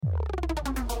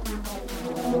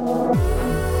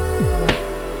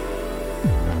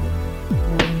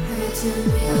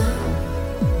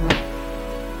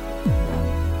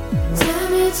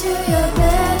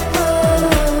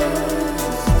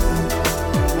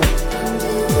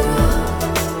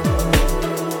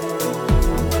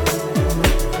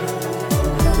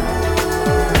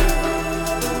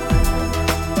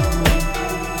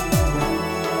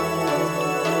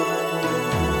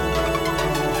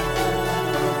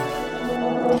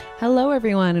Hello,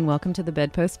 everyone, and welcome to the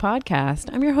Bedpost Podcast.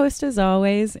 I'm your host, as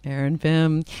always, Erin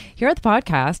Phim. Here at the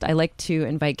podcast, I like to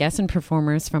invite guests and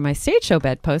performers from my stage show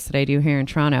Bedpost that I do here in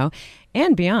Toronto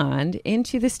and beyond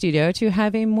into the studio to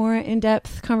have a more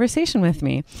in-depth conversation with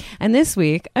me. And this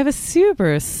week, I have a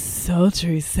super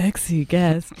sultry, sexy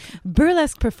guest,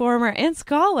 burlesque performer and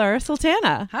scholar,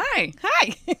 Sultana. Hi.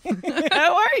 Hi.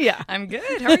 How are you? I'm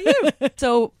good. How are you?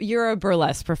 So you're a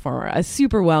burlesque performer, a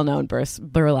super well-known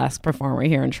burlesque performer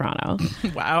here in Toronto.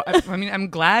 Wow. I mean, I'm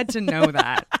glad to know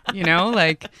that, you know,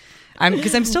 like,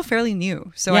 because I'm still fairly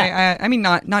new. So Yeah. I mean,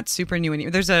 not super new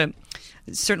anymore.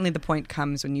 Certainly the point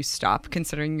comes when you stop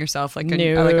considering yourself like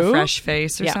a fresh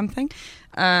face or something.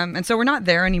 And so we're not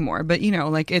there anymore, but you know,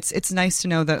 like it's nice to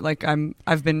know that like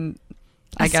I've been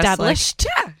established. I guess,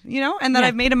 like, yeah, you know, and that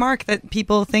I've made a mark that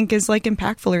people think is like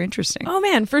impactful or interesting. Oh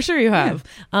man, for sure you have.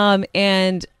 Yeah.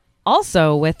 And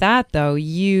also with that though,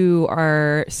 you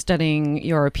are studying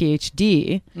your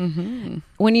PhD. Mm-hmm.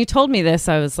 When you told me this,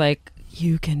 I was like,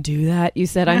 you can do that. You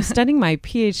said, I'm studying my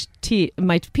PhD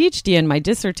and my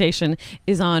dissertation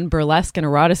is on burlesque and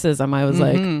eroticism. I was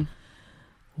like,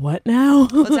 what now?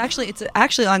 Well, it's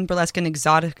actually on burlesque and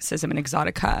exoticism and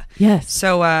exotica. Yes.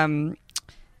 So, and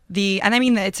I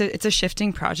mean, it's a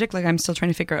shifting project. Like I'm still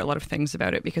trying to figure out a lot of things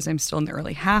about it because I'm still in the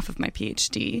early half of my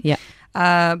PhD. Yeah.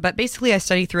 But basically I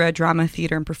study through a drama,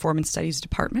 theater and performance studies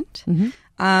department.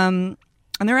 Mm-hmm.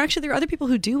 And there are other people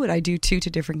who do what I do too, to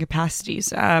different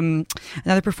capacities.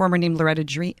 Another performer named Loretta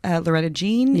Jean she's a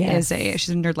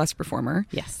nerdlesque performer.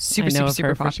 Yes,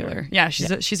 super popular. Sure. Yeah,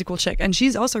 she's a cool chick, and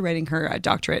she's also writing her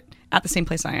doctorate at the same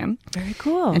place I am. Very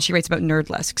cool. And she writes about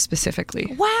nerdlesque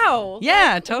specifically. Wow.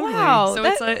 Yeah, totally. Wow. So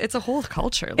it's a whole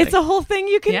culture. Like, it's a whole thing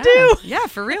you can do. Yeah,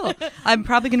 for real. I'm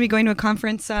probably going to be going to a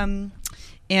conference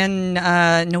in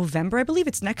November, I believe.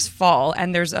 It's next fall,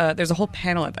 and there's a whole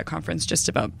panel at that conference just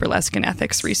about burlesque and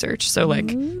ethics research. So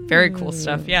like very cool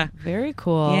stuff. Yeah, very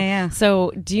cool. Yeah.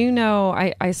 So do you know?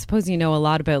 I suppose you know a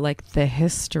lot about like the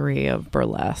history of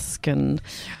burlesque and.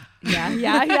 Yeah.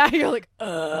 You're like,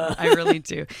 I really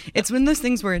do. It's one of those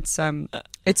things where it's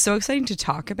so exciting to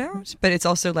talk about, but it's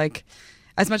also like,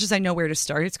 as much as I know where to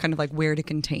start, it's kind of like where to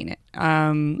contain it.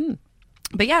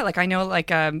 But yeah, like I know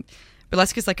like.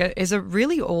 Burlesque is a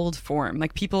really old form.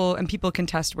 Like people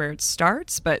contest where it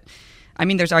starts, but I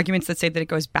mean, there's arguments that say that it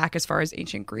goes back as far as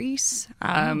ancient Greece.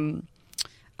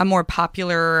 A more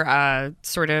popular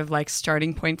sort of like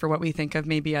starting point for what we think of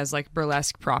maybe as like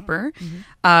burlesque proper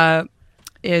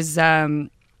is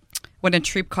when a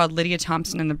troupe called Lydia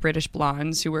Thompson and the British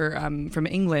Blondes, who were from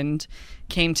England,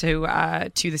 came to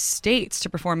the States to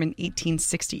perform in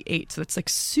 1868. So that's like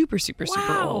super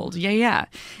old. Yeah.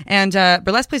 And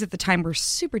burlesque plays at the time were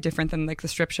super different than like the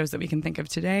strip shows that we can think of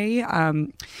today.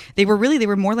 They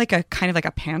were more like a kind of like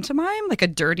a pantomime, like a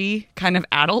dirty kind of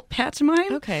adult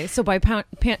pantomime. Okay, so by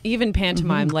even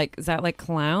pantomime, like is that like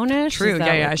clownish? True.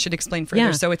 Yeah. I should explain further.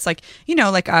 Yeah. So it's like, you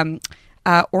know, like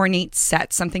ornate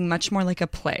set, something much more like a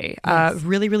play. Yes.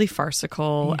 Really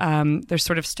farcical. Yeah. There's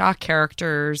sort of stock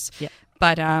characters. Yeah.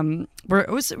 But it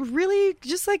was really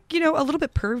just like, you know, a little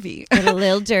bit pervy. But a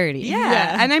little dirty.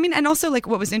 Yeah. And I mean, and also like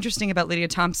what was interesting about Lydia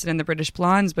Thompson and the British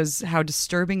Blondes was how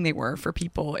disturbing they were for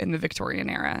people in the Victorian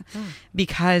era.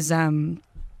 Because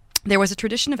there was a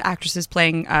tradition of actresses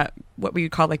playing what we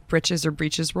would call like breeches or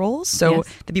breeches roles. So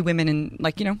there'd be women in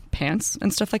like, you know, pants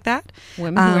and stuff like that.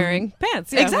 Women wearing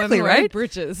pants. Yeah, exactly, right?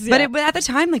 Breeches. Yeah. But at the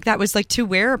time, like that was like to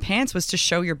wear pants was to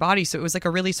show your body. So it was like a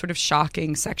really sort of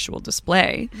shocking sexual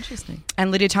display. Interesting.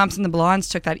 And Lydia Thompson and the Blondes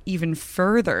took that even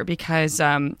further because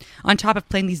on top of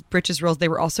playing these breeches roles, they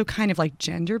were also kind of like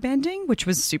gender bending, which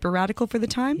was super radical for the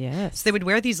time. Yes. So they would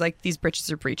wear these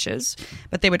breeches or breeches,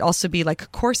 but they would also be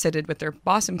like corseted with their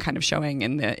bosom kind of showing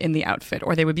in the outfit,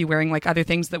 or they would be wearing like other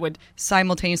things that would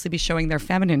simultaneously be showing their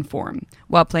feminine form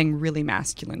while playing really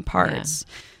masculine parts.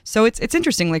 Yeah. So it's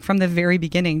interesting. Like from the very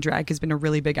beginning, drag has been a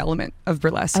really big element of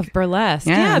burlesque.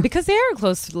 Yeah, because they are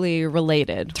closely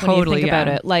related. Totally, when you think about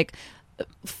it. Like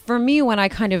for me, when I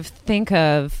kind of think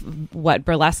of what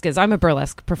burlesque is, I'm a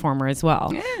burlesque performer as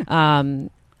well. Yeah.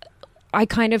 I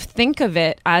kind of think of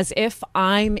it as if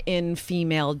I'm in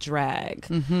female drag.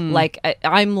 Mm-hmm. Like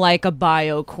I'm like a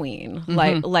bio queen.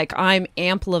 Mm-hmm. Like I'm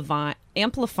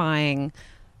amplifying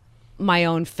my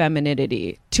own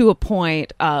femininity to a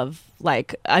point of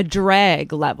like a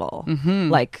drag level,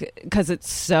 like because it's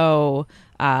so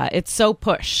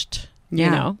pushed, you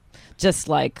know, just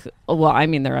like, well, I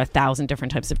mean, there are 1,000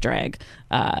 different types of drag,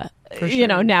 you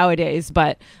know, nowadays,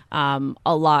 but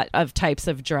a lot of types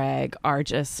of drag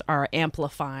are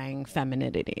amplifying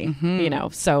femininity, you know.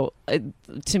 So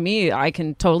to me, I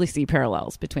can totally see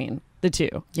parallels between the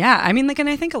two. Yeah, I mean, like, and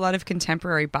I think a lot of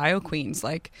contemporary bio queens,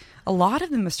 like, a lot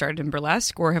of them have started in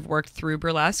burlesque or have worked through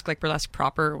burlesque, like burlesque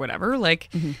proper or whatever, like,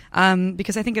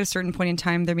 because I think at a certain point in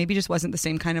time, there maybe just wasn't the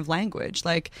same kind of language.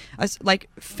 Like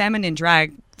feminine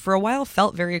drag for a while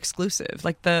felt very exclusive.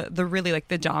 Like the really like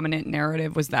the dominant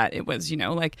narrative was that it was, you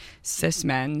know, like cis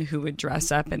men who would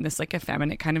dress up in this like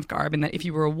effeminate kind of garb, and that if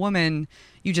you were a woman,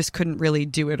 you just couldn't really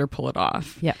do it or pull it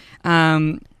off. Yeah.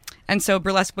 And so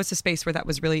burlesque was a space where that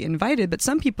was really invited. But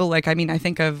some people, like, I mean, I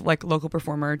think of like local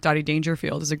performer Dottie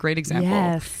Dangerfield is a great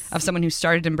example of someone who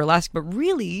started in burlesque, but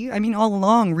really, I mean, all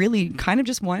along, really kind of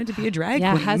just wanted to be a drag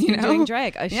queen. Has been doing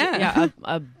drag.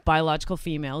 A biological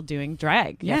female doing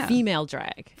drag. Yeah. Female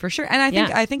drag. For sure. And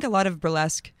I think a lot of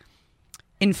burlesque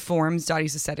informs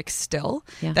Dottie's aesthetic still,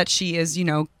 that she is, you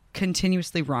know,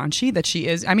 continuously raunchy, that she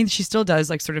is, I mean, she still does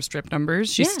like sort of strip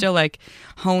numbers. She still like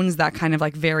hones that kind of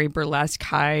like very burlesque,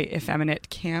 high effeminate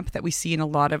camp that we see in a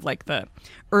lot of like the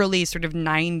early sort of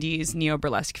 90s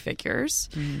neo-burlesque figures.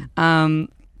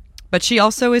 But she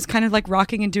also is kind of like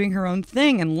rocking and doing her own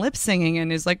thing and lip singing,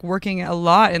 and is like working a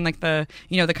lot in like the,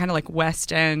 you know, the kind of like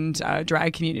West End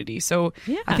drag community. So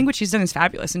I think what she's done is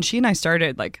fabulous. And she and I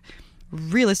started like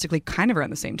realistically kind of around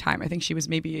the same time. I think she was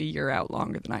maybe a year out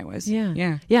longer than I was.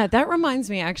 Yeah, that reminds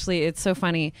me, actually, it's so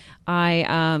funny.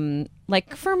 I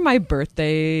like for my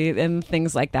birthday and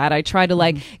things like that, I try to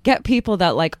like get people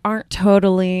that like aren't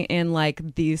totally in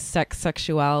like the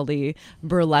sexuality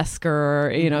burlesque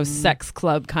or, you know, sex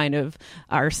club kind of,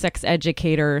 or sex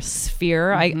educator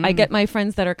sphere. I get my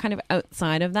friends that are kind of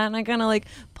outside of that, and I kind of like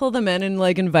pull them in and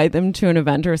like invite them to an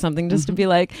event or something just to be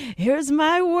like, here's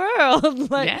my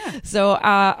world. So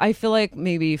I feel like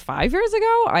maybe 5 years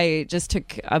ago, I just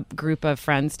took a group of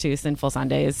friends to Sinful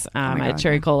Sundays at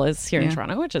Cherry Cola's here in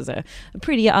Toronto, which is a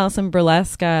pretty awesome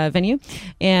burlesque venue.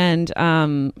 And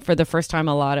for the first time,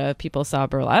 a lot of people saw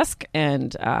burlesque.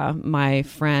 And my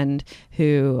friend,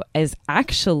 who is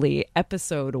actually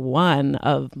episode 1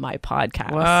 of my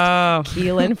podcast,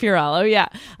 Keelan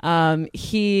Fiorello,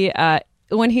 he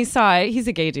when he saw it, he's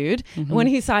a gay dude. When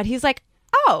he saw it, he's like,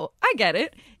 oh, I get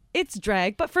it. It's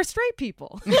drag, but for straight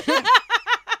people. Yeah,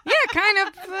 kind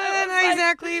of. Not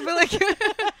exactly, but like...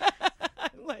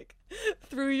 like,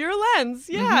 through your lens.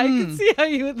 Yeah, I can see how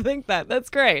you would think that. That's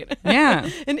great. Yeah.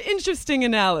 An interesting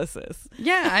analysis.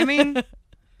 Yeah, I mean,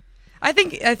 I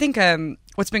think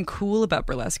what's been cool about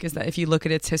burlesque is that if you look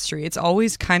at its history, it's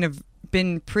always kind of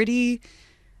been pretty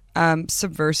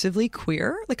subversively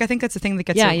queer. Like, I think that's the thing that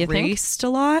gets erased a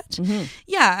lot.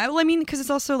 Yeah, well, I mean, because it's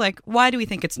also like, why do we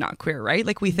think it's not queer, right?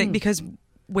 Like, we think because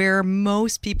where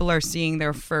most people are seeing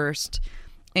their first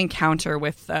encounter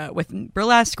with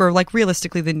burlesque, or like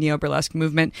realistically the neo-burlesque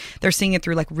movement, they're seeing it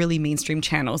through like really mainstream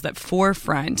channels that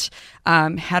forefront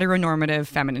heteronormative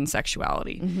feminine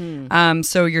sexuality.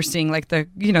 So you're seeing like the,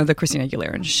 you know, the Christina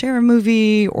Aguilera and Cher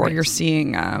movie, or you're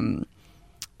seeing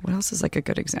what else is like a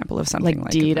good example of something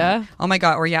like Dita? Oh my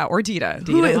god, or Dita.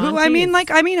 Who I'm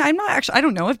not actually, I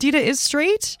don't know if Dita is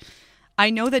straight. I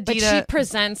know that Dita, but she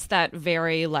presents that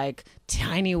very like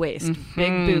tiny waist,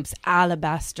 big boobs,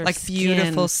 alabaster like skin.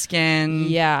 Beautiful skin.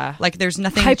 Yeah, like there's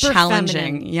nothing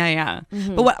challenging. Yeah.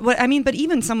 But what I mean, but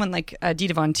even someone like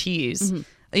Dita Von Teese,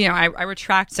 you know, I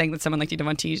retract saying that someone like Dita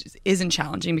Von Teese isn't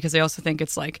challenging, because I also think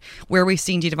it's like where we've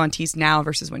seen Dita Von Teese now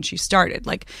versus when she started.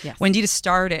 Like when Dita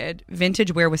started,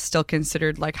 vintage wear was still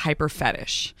considered like hyper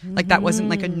fetish. Like that wasn't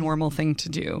like a normal thing to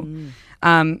do.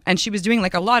 And she was doing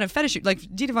like a lot of fetish. Like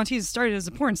Dita Von Teese started as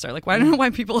a porn star. Like, I don't know why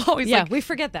people always we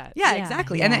forget that. Yeah,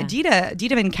 exactly. Yeah. And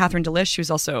Dita and Catherine Delish,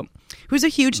 who's a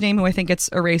huge name who I think gets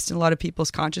erased in a lot of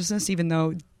people's consciousness, even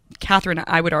though Catherine,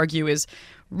 I would argue, is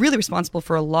really responsible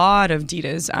for a lot of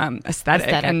Dita's aesthetic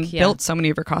and built so many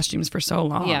of her costumes for so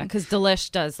long. Yeah, because Delish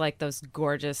does like those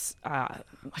gorgeous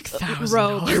like $1,000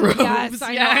 robes. Yes,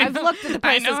 I know. I've looked at the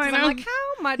prices because I'm like,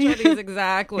 how much are these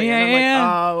exactly? And I'm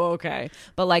like, oh, okay.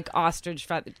 But like ostrich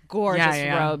feather, gorgeous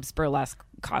robes, burlesque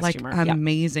costumer. Like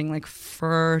amazing, like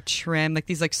fur trim, like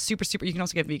these like super, you can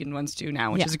also get vegan ones too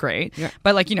now, which is great. Yeah.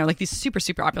 But like, you know, like these super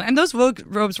opulent. And those Vogue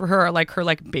robes for her are like her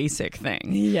like basic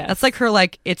thing. Yes. That's like her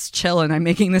like, it's chill and I'm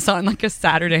making this on like a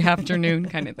Saturday afternoon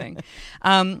kind of thing.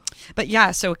 But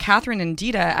yeah, so Catherine and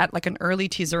Dita at like an early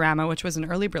Teaserama, which was an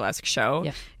early burlesque show,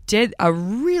 did a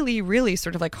really, really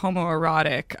sort of like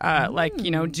homoerotic,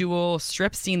 dual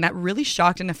strip scene that really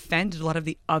shocked and offended a lot of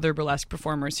the other burlesque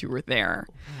performers who were there.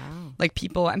 Wow. Like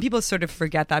people sort of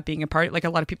forget that being a part. Like a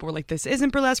lot of people were like, this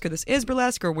isn't burlesque, or this is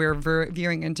burlesque, or we're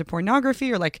veering into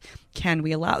pornography, or like, can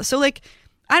we allow? So like,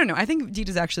 I don't know. I think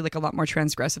Dita's actually like a lot more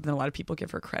transgressive than a lot of people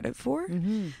give her credit for.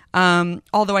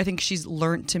 Although I think she's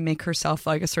learned to make herself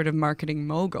like a sort of marketing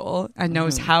mogul and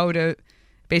knows how to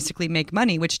basically make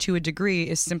money, which to a degree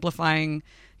is simplifying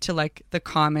to like the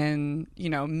common,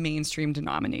 mainstream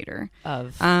denominator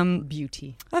of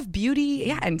beauty.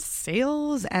 Yeah, and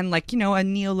sales and like, a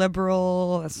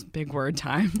neoliberal, that's a big word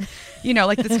time,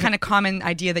 like this kind of common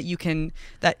idea that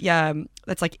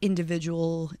that's like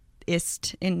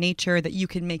individualist in nature, that you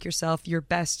can make yourself your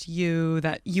best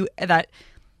that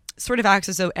sort of acts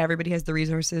as though everybody has the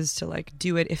resources to like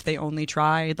do it if they only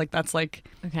tried. Like that's like,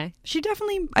 okay, she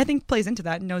definitely I think plays into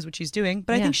that and knows what she's doing,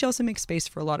 but I think she also makes space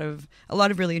for a lot of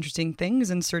really interesting things,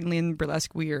 and certainly in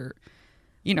burlesque we're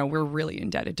really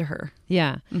indebted to her.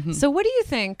 So what do you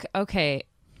think, okay,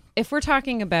 if we're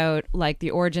talking about like the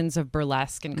origins of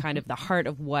burlesque and kind of the heart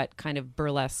of what kind of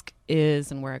burlesque is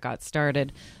and where it got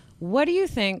started, what do you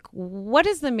think, what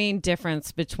is the main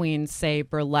difference between say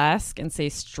burlesque and say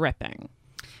stripping?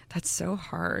 That's so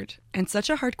hard, and such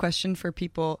a hard question for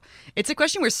people. It's a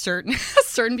question where certain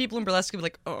people in burlesque would be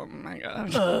like, "Oh my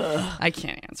gosh, I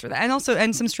can't answer that."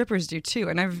 And some strippers do too.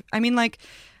 And I've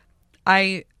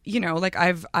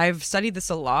studied this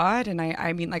a lot,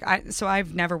 and so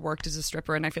I've never worked as a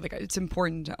stripper, and I feel like it's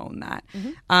important to own that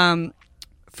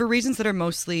for reasons that are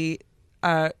mostly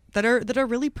that are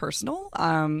really personal.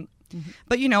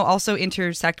 But also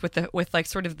intersect with like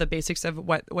sort of the basics of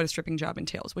what a stripping job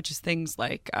entails, which is things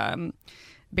like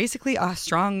basically a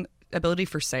strong ability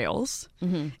for sales.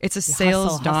 It's a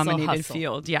sales dominated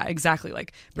field. Yeah, exactly.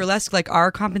 Like burlesque, like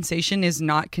our compensation is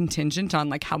not contingent on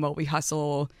like how well we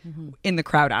hustle in the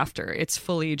crowd after. It's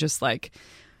fully just like,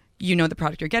 the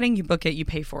product you're getting, you book it, you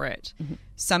pay for it.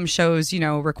 Some shows,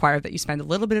 require that you spend a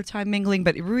little bit of time mingling,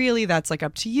 but really that's like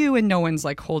up to you, and no one's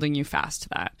like holding you fast to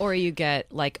that. Or you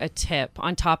get like a tip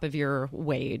on top of your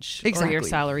wage or your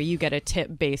salary. You get a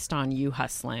tip based on you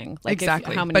hustling. Like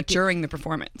exactly. But during the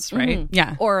performance, right?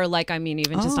 Yeah. Or like,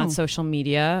 even just on social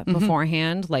media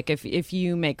beforehand, like if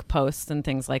you make posts and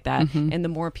things like that, and the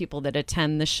more people that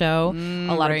attend the show,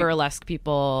 a lot of burlesque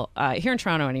people, here in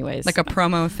Toronto anyways. Like a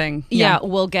promo thing. Yeah,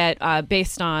 will get,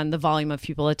 based on the volume of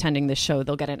people attending the show,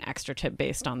 they'll get an extra tip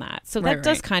based on that. So that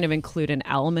does kind of include an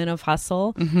element of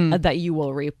hustle that you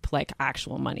will reap like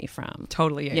actual money from.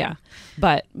 Totally. Yeah.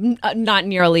 But not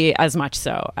nearly as much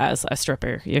so as a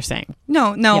stripper, you're saying.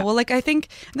 No. Yeah. Well, like I think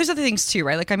there's other things too,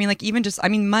 right? Like,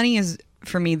 money is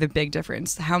for me the big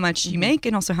difference. How much you make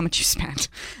and also how much you spend.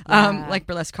 Like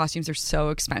burlesque costumes are so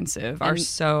expensive, are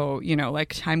so,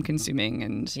 like time consuming,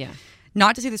 and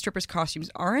not to say the strippers'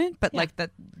 costumes aren't, but like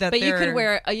that. But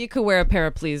you could wear a pair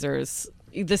of pleasers,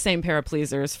 the same pair of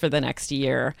pleasers for the next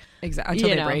year, exactly,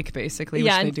 until they break, basically,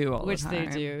 which they do all the time.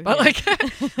 Which they do, but like,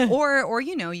 or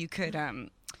you could,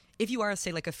 if you are,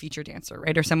 say, like a feature dancer,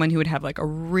 right, or someone who would have like a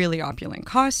really opulent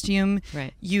costume,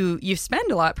 right? You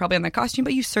spend a lot probably on that costume,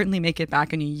 but you certainly make it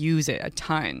back and you use it a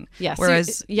ton. Yeah.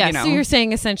 Whereas, so you're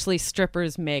saying essentially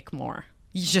strippers make more.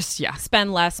 You just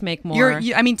spend less, make more.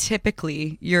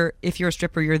 Typically, if you're a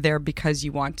stripper, you're there because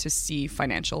you want to see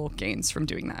financial gains from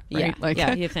doing that,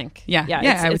 right? You think,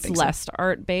 it's less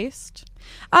art based.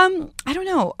 I don't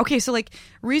know. Okay, so like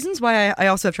reasons why I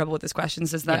also have trouble with this question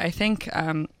is that I think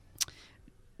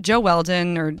Jo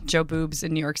Weldon, or Jo Boobs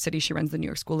in New York City, she runs the New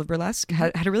York School of Burlesque,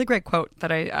 had a really great quote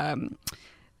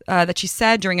that she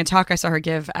said during a talk I saw her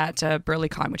give at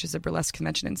BurlyCon, which is a burlesque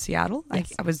convention in Seattle.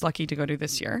 Yes. I was lucky to go to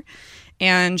this year.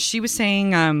 And she was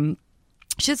saying,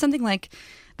 she said something like,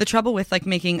 the trouble with like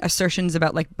making assertions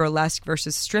about like burlesque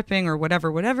versus stripping or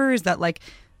whatever is that like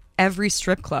every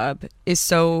strip club is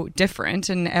so different,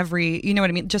 and every, you know what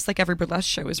I mean? Just like every burlesque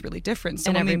show is really different. So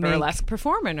and every burlesque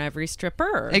performer and every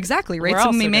stripper. Exactly, right? So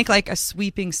when we make like a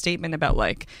sweeping statement about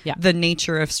like the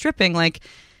nature of stripping, like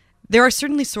there are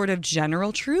certainly sort of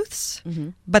general truths,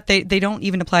 but they don't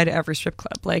even apply to every strip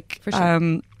club. Like, for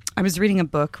sure. I was reading a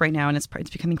book right now, and it's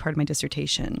becoming part of my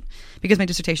dissertation, because my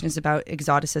dissertation is about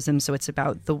exoticism. So it's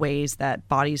about the ways that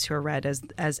bodies who are read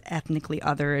as ethnically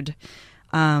othered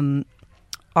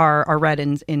are read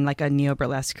in like a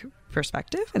neo-burlesque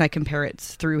perspective, and I compare it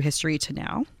through history to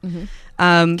now.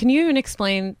 Can you even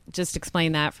explain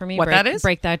that for me? What that is?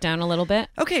 Break that down a little bit.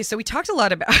 Okay, so we talked a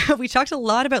lot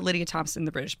about Lydia Thompson,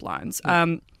 the British Blondes.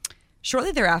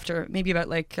 shortly thereafter, maybe about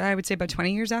like, I would say about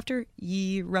 20 years after,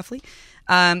 roughly,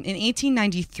 in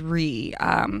 1893,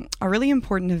 a really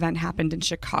important event happened in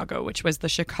Chicago, which was the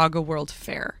Chicago World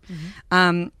Fair.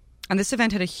 And this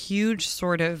event had a huge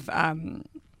sort of,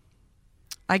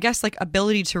 I guess, like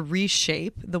ability to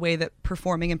reshape the way that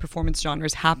performing and performance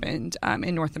genres happened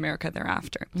in North America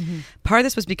thereafter. Part of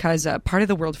this was because part of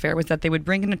the World Fair was that they would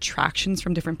bring in attractions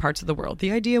from different parts of the world.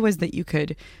 The idea was that you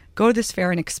could go to this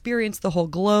fair and experience the whole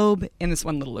globe in this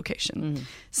one little location.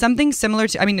 Something similar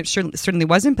to, I mean, it certainly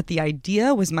wasn't, but the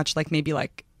idea was much like maybe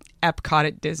like Epcot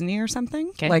at Disney or something.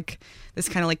 Okay. Like this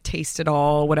kind of like taste it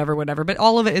all, whatever. But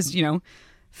all of it is, you know,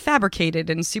 fabricated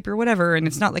and super whatever, and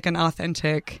it's not like an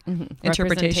authentic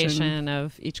interpretation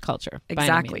of each culture.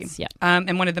 Exactly. Yeah.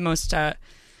 And one of the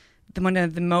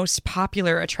most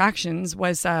popular attractions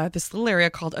was this little area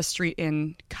called a street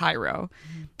in Cairo.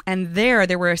 And there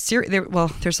were a series. Well,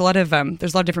 there's a lot of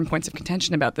different points of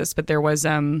contention about this, but there was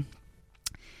a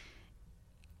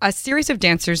series of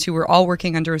dancers who were all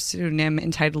working under a pseudonym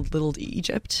entitled Little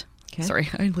Egypt. Okay. Sorry,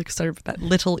 I like started with that,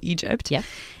 Little Egypt. Yeah.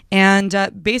 And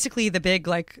basically the big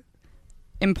like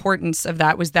importance of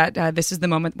that was that this is the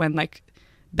moment when like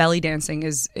belly dancing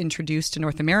is introduced to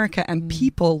North America, and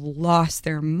people lost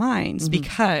their minds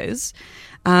because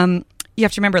you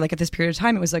have to remember, like at this period of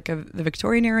time, it was like the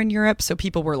Victorian era in Europe, so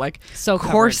people were like so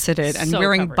corseted and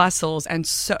wearing bustles, and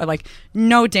so like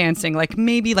no dancing. Like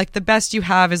maybe like the best you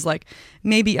have is like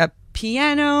maybe a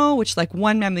piano, which like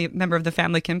one member of the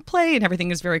family can play, and everything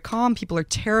is very calm. People are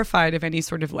terrified of any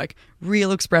sort of like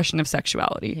real expression of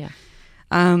sexuality.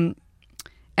 Yeah.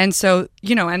 And so,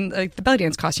 you know, and like the belly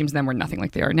dance costumes then were nothing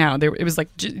like they are now. It was like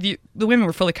the women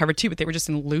were fully covered too, but they were just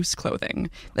in loose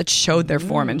clothing that showed their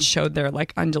form and showed their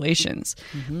like undulations.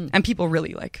 And people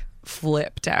really like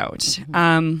flipped out.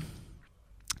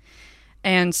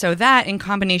 And so that, in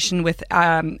combination with,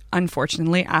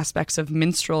 unfortunately, aspects of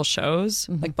minstrel shows,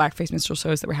 like blackface minstrel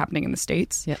shows that were happening in the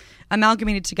States,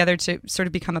 amalgamated together to sort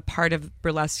of become a part of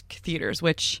burlesque theaters,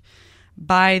 which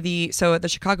so the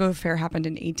Chicago Fair happened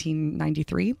in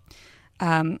 1893.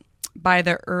 By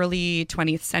the early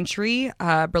 20th century,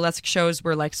 burlesque shows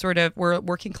were like were a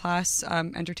working class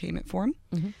entertainment form,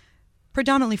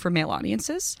 predominantly for male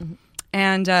audiences.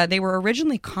 And they were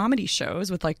originally comedy shows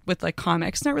with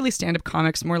comics, not really stand-up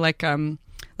comics, more like Abbott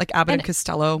and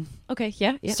Costello. Okay,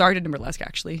 yeah. Started in burlesque,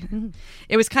 actually.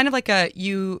 It was kind of like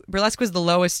burlesque was the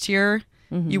lowest tier.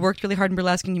 You worked really hard in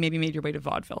burlesque, and you maybe made your way to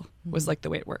vaudeville. Was like the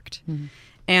way it worked.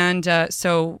 And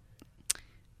so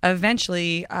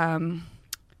eventually,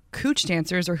 cooch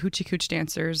dancers or hoochie cooch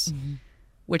dancers,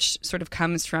 which sort of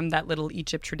comes from that Little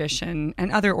Egypt tradition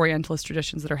and other Orientalist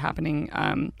traditions that are happening,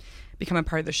 become a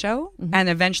part of the show. And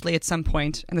eventually, at some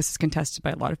point, and this is contested by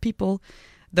a lot of people,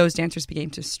 those dancers began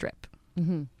to strip.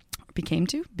 Began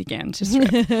to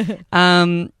strip.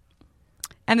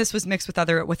 And this was mixed with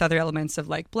other elements of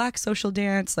like black social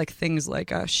dance, like things like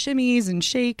shimmies and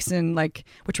shakes, and like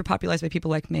which were popularized by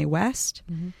people like Mae West.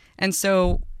 And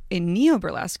so in neo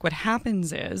burlesque, what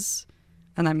happens is,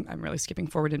 and I'm really skipping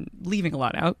forward and leaving a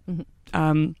lot out.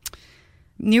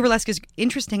 Neo burlesque is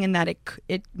interesting in that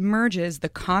it merges the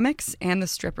comics and the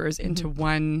strippers into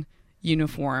one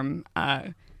uniform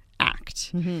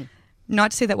act.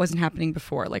 Not to say that wasn't happening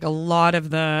before. Like a lot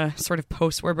of the sort of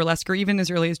post-war burlesque, or even as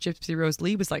early as Gypsy Rose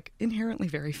Lee, was like inherently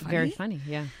very funny. Very funny,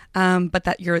 yeah. But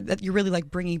that you're really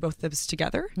like bringing both of those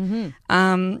together.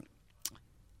 But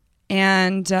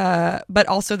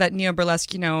also that neo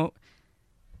burlesque, you know,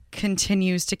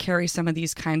 continues to carry some of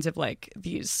these kinds of like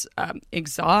these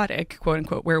exotic, quote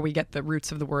unquote, where we get the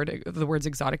roots of the words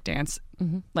exotic dance,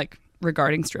 like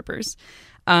regarding strippers.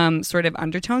 Sort of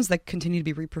undertones that continue to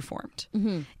be reperformed,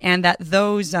 and that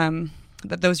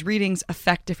those readings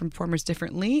affect different performers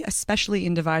differently, especially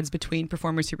in divides between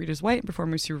performers who read as white and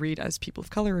performers who read as people of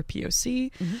color or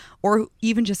POC, or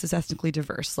even just as ethnically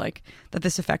diverse. Like that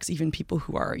this affects even people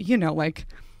who are, you know, like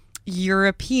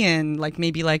European, like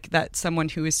maybe like that someone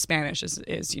who is Spanish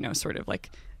is you know, sort of like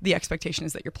the expectation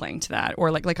is that you're playing to that,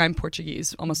 or like I'm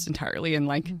Portuguese almost entirely, and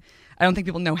like I don't think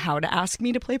people know how to ask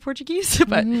me to play Portuguese,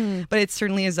 but it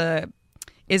certainly is a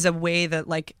way that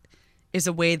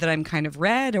I'm kind of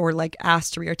read or like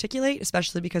asked to rearticulate,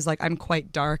 especially because like I'm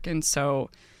quite dark, and so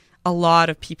a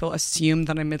lot of people assume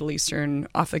that I'm Middle Eastern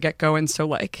off the get-go. And so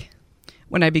like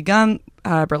when I began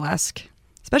burlesque,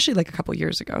 especially like a couple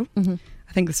years ago,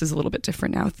 I think this is a little bit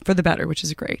different now for the better, which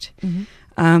is great.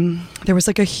 There was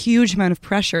like a huge amount of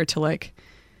pressure to like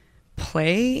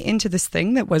play into this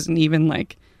thing that wasn't even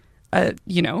like,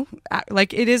 you know,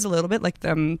 like it is a little bit like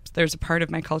there's a part of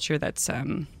my culture that's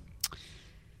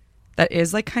that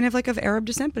is like kind of like of Arab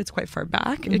descent, but it's quite far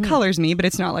back. It colors me, but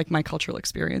it's not like my cultural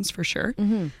experience for sure.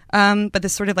 But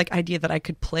this sort of like idea that I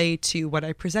could play to what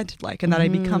I presented like, and that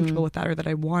I'd be comfortable with that, or that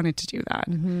I wanted to do that,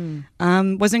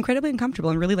 was incredibly uncomfortable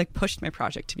and really like pushed my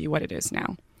project to be what it is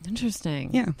now.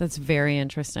 Interesting. Yeah. That's very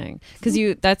interesting. Because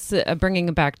that's bringing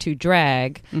it back to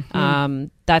drag.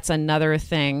 That's another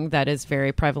thing that is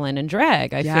very prevalent in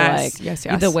drag. I feel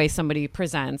like the way somebody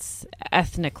presents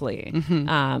ethnically,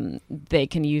 they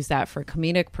can use that for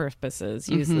comedic purposes.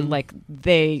 Like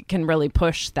they can really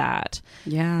push that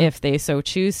if they so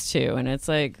choose to. And it's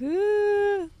like,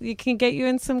 it can get you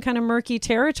in some kind of murky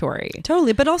territory.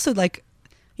 Totally. But also like,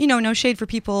 you know, no shade for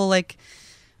people like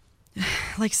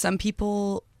some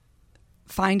people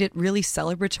find it really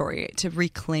celebratory to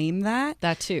reclaim that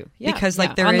too, because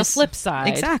like there on is the flip side,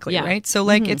 exactly, right? So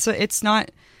like it's not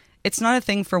a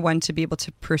thing for one to be able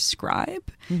to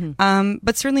prescribe,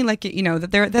 but certainly like, you know,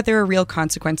 that there are real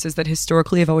consequences that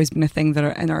historically have always been a thing that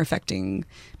are affecting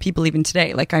people even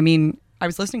today. Like, I mean, I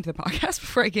was listening to the podcast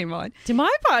before I came on. To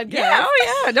my podcast? Yeah,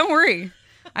 oh yeah, don't worry.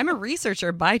 I'm a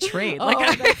researcher by trade.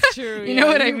 Like, that's true. You know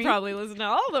what I mean? You probably listen to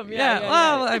all of them.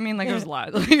 Well, I mean, like, there's a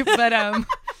lot.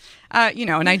 But, you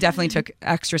know, and I definitely took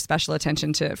extra special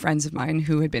attention to friends of mine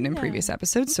who had been in previous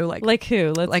episodes. So, like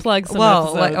who? Let's plug some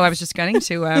episodes. I was just getting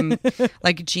to,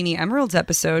 like, Jeannie Emerald's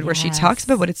episode where she talks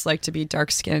about what it's like to be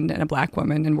dark-skinned and a Black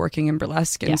woman and working in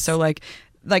burlesque. And so, like,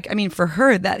 I mean, for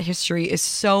her, that history is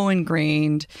so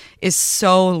ingrained, is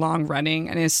so long running,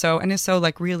 and is so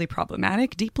like really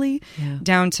problematic deeply,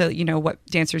 down to, you know, what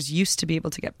dancers used to be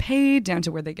able to get paid, down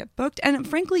to where they get booked, and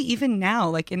frankly, even now,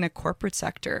 like in the corporate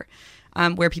sector,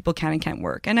 where people can and can't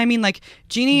work. And I mean, like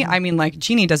Jeannie,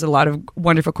 Jeannie does a lot of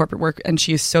wonderful corporate work, and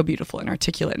she is so beautiful and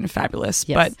articulate and fabulous.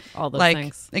 Yes, but all those like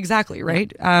things. Exactly,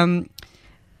 right?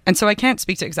 And so I can't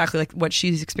speak to exactly like what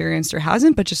she's experienced or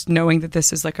hasn't, but just knowing that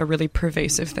this is like a really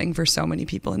pervasive thing for so many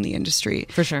people in the industry.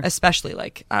 For sure. Especially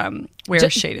like where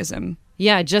shadeism.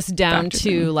 Yeah, just down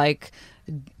to like,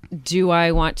 do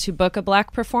I want to book a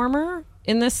Black performer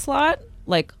in this slot?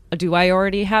 Like, do I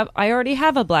already have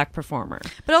a Black performer?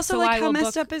 But also, so like, how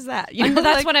messed up is that? You know,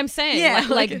 that's what I'm saying. Yeah,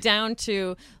 like down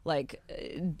to like,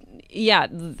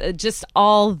 just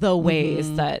all the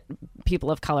ways that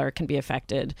people of color can be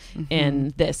affected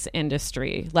in this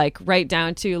industry. Like right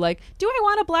down to like, do I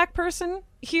want a Black person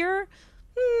here?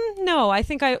 No, I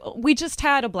think we just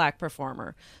had a Black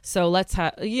performer. So let's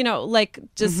have, you know, like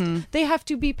just they have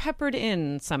to be peppered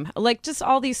in somehow. Like just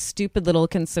all these stupid little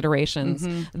considerations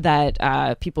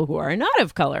that people who are not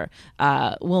of color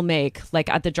will make like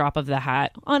at the drop of the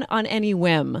hat on any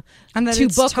whim. And that to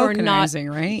it's book or not,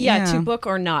 right? Yeah, to book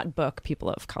or not book people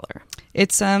of color.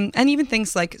 It's and even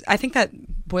things like, I think that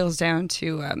boils down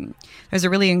to there's a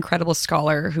really incredible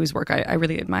scholar whose work I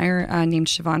really admire named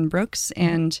Siobhan Brooks,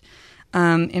 and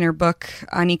in her book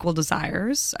Unequal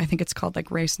Desires, I think it's called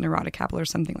like Race and Erotic Capital or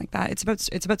something like that. It's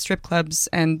about strip clubs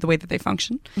and the way that they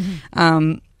function.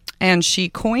 And she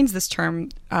coins this term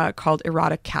called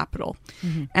erotic capital.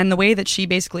 And the way that she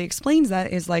basically explains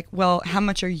that is like, well, how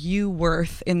much are you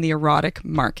worth in the erotic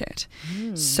market?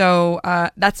 So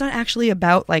that's not actually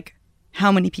about like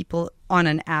how many people on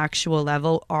an actual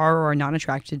level are or are not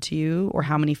attracted to you, or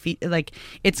how many feet. Like,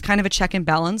 it's kind of a check and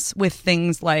balance with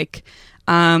things like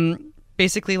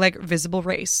basically like visible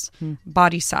race,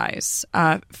 body size,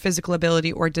 physical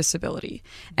ability or disability,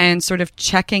 and sort of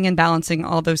checking and balancing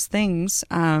all those things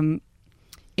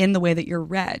in the way that you're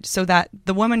read, so that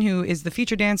the woman who is the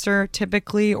feature dancer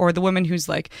typically, or the woman who's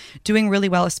like doing really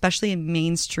well, especially in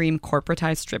mainstream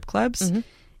corporatized strip clubs,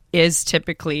 is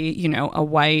typically, you know, a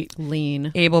white, lean,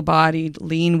 able-bodied,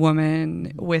 lean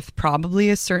woman with probably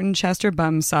a certain chest or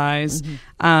bum size,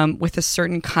 with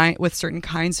certain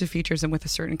kinds of features, and with a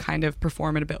certain kind of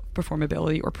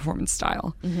performability or performance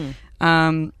style.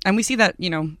 And we see that, you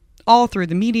know, all through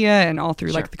the media and all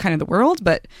through like the kind of the world,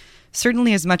 but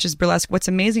certainly as much as burlesque, what's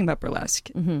amazing about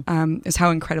burlesque is how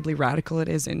incredibly radical it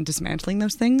is in dismantling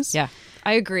those things. Yeah,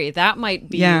 I agree. That might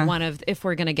be one of, if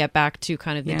we're going to get back to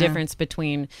kind of the difference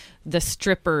between the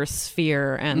stripper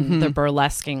sphere and the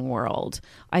burlesquing world,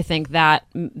 I think that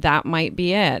might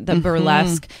be it. The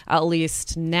burlesque, at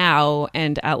least now,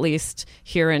 and at least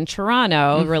here in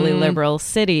Toronto, really liberal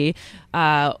city,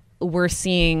 we're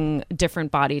seeing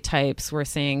different body types. We're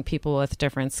seeing people with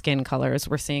different skin colors.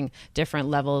 We're seeing different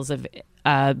levels of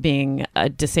being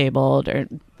disabled, or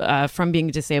from being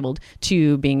disabled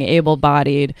to being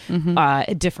able-bodied,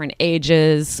 different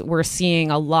ages. We're seeing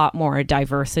a lot more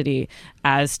diversity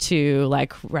as to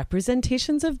like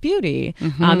representations of beauty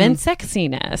and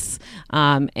sexiness,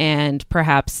 and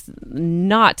perhaps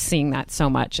not seeing that so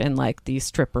much in like the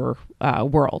stripper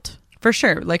world. For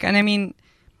sure. Like, and I mean,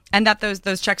 and that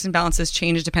those checks and balances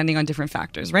change depending on different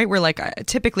factors, right? Where like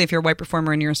typically if you're a white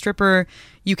performer and you're a stripper,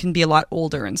 you can be a lot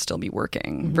older and still be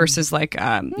working versus like,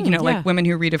 like women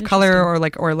who read of color or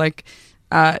like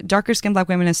darker skinned Black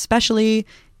women, especially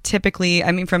typically,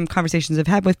 I mean, from conversations I've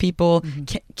had with people,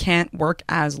 can't work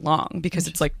as long because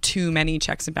it's like too many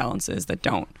checks and balances that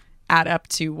don't add up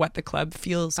to what the club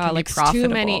feels can like be profitable.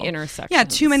 Too many intersections. Yeah,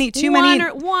 too many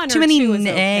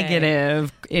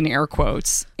negative in air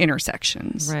quotes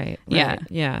intersections. Right.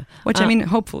 Yeah. Which I mean,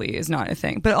 hopefully is not a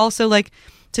thing, but also like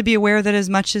to be aware that as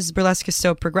much as burlesque is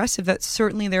so progressive, that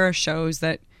certainly there are shows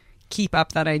that keep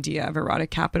up that idea of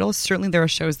erotic capital. Certainly there are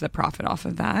shows that profit off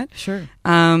of that. Sure.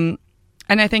 And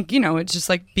I think, it's just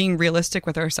like being realistic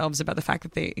with ourselves about the fact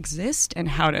that they exist and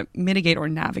how to mitigate or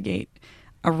navigate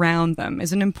around them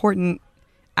is an important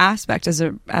aspect as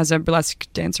a burlesque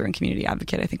dancer and community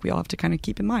advocate. I think we all have to kind of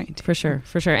keep in mind. For sure.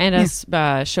 And as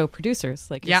show producers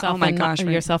like yourself,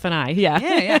 yourself and I.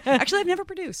 Yeah. Actually, I've never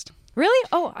produced. Really?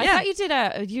 Oh, I thought you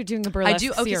did you're doing a burlesque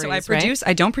series. I do. Okay, so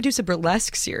I don't produce a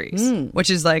burlesque series, which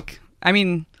is like, I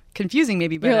mean, confusing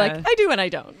maybe, but you're like, I do and I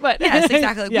don't. But yes,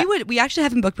 exactly. We actually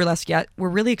haven't booked burlesque yet. We're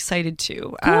really excited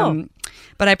to. Cool.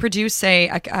 But I produce a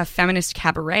feminist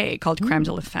cabaret called Crème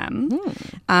de la Femme.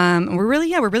 And we're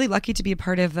really lucky to be a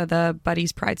part of the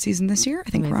Buddies Pride season this year. I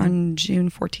think we're on June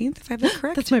 14th, if I have that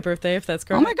correct. That's my birthday, if that's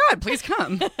correct. Oh my God, please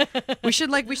come. We should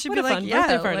be like,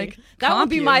 birthday party. That would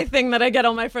be my thing that I get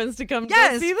all my friends to come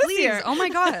to see this year. Oh my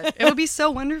God. It would be so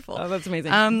wonderful. Oh, that's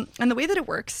amazing. And the way that it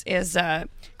works is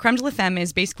Crème de la Femme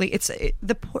is basically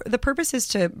the purpose is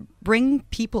to bring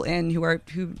people in who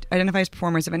identify as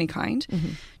performers of any kind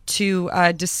to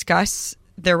discuss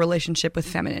their relationship with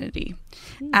femininity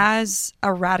as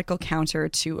a radical counter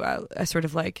to a sort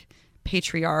of like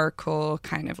patriarchal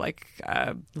kind of like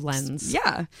lens.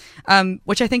 Yeah.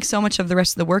 Which I think so much of the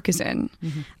rest of the work is in.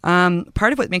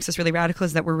 Part of what makes us really radical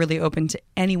is that we're really open to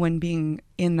anyone being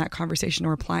in that conversation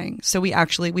or applying. So we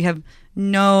have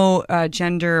no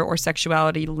gender or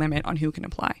sexuality limit on who can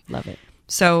apply. Love it.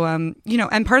 So,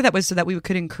 and part of that was so that we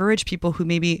could encourage people who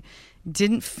maybe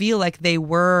didn't feel like they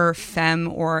were femme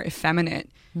or effeminate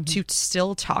to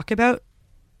still talk about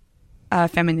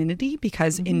femininity,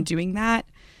 because in doing that,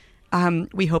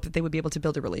 we hope that they would be able to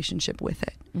build a relationship with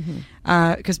it.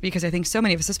 Because I think so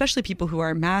many of us, especially people who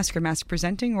are mask or mask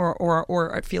presenting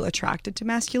or feel attracted to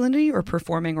masculinity or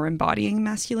performing or embodying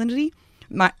masculinity,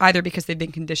 either because they've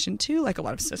been conditioned to, like a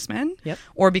lot of cis men,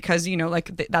 or because,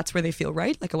 that's where they feel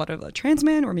right, like a lot of trans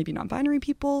men or maybe non-binary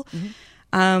people.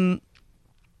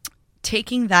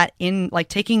 Taking that in, like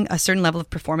taking a certain level of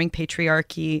performing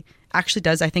patriarchy actually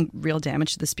does, I think, real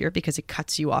damage to the spirit, because it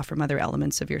cuts you off from other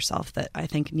elements of yourself that I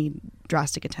think need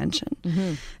drastic attention.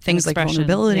 Things like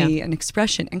vulnerability and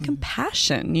expression and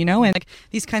compassion, and like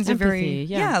these kinds empathy, of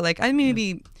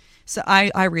very, so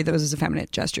I read those as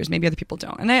effeminate gestures. Maybe other people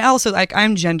don't. And I also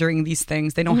I'm gendering these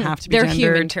things. They don't have to be They're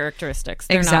gendered. human characteristics.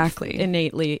 They're exactly. not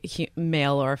innately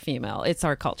male or female. It's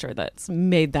our culture that's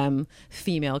made them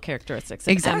female characteristics.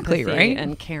 Exactly, right?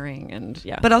 And caring and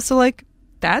But also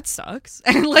that sucks.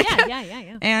 And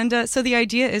yeah. And so the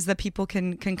idea is that people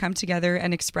can come together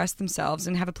and express themselves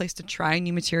and have a place to try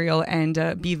new material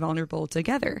and be vulnerable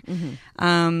together.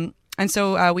 And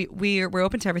so we're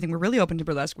open to everything. We're really open to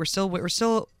burlesque.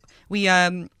 We've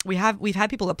had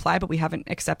people apply, but we haven't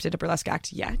accepted a burlesque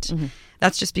act yet.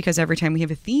 That's just because every time we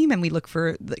have a theme and we look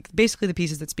for basically the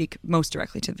pieces that speak most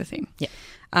directly to the theme.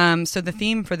 So the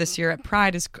theme for this year at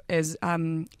Pride is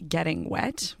getting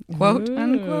wet, quote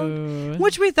unquote,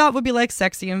 which we thought would be like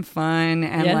sexy and fun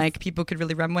and like people could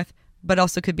really run with, but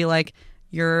also could be like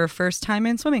your first time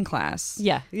in swimming class.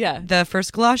 Yeah. The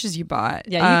first galoshes you bought.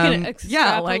 Yeah, you can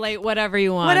extrapolate whatever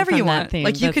you want. Whatever you want. That theme.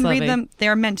 Like you can read them. They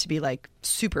are meant to be like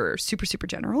super, super, super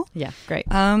general. Yeah, great.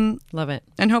 Love it.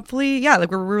 And hopefully,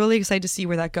 we're really excited to see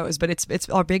where that goes. But it's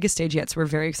our biggest stage yet, so we're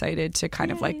very excited to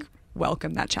kind of like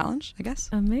welcome that challenge, I guess.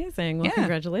 Amazing. Well,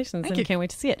 congratulations. Thank you. Can't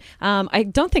wait to see it. I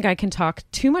don't think I can talk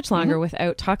too much longer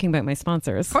without talking about my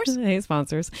sponsors. Of course. Hey,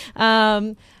 sponsors.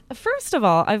 First of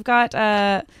all, I've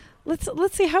got...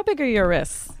 Let's see, how big are your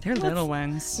wrists? They're little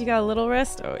ones. You got a little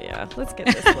wrist? Oh yeah. Let's get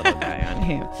this little guy on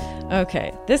here.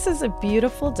 Okay. This is a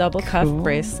beautiful double cuff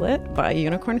bracelet by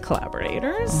Unicorn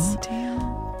Collaborators. Oh damn.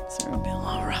 Sorry, I'm being a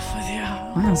little rough with you.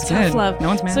 Wow, that's tough good. love. No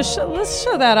one's mad. So let's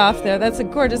show that off there. That's a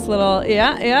gorgeous little,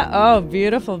 Oh,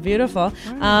 beautiful.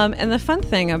 Wow. And the fun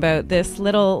thing about this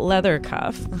little leather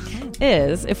cuff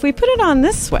is if we put it on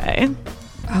this way.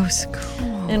 Oh, so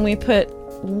cool. And we put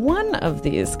one of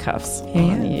these cuffs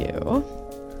on you.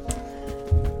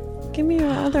 Give me your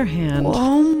other hand.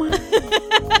 Oh my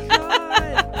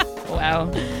God. Wow.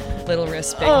 Little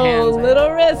wrist, big hands. Oh,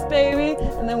 little wrist, baby.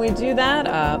 And then we do that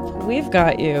up. We've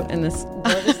got you in this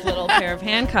gorgeous little pair of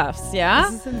handcuffs, yeah?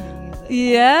 This is amazing.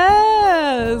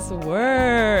 Yes,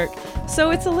 work. So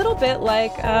it's a little bit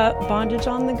like bondage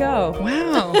on the go.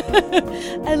 Wow.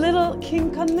 A little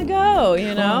kink on the go,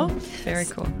 you know? Very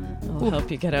cool. I'll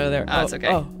help you get out of there. Oh, it's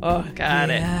okay.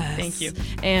 Got it. Thank you.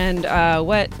 And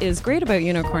what is great about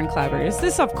Unicorn Collaborators,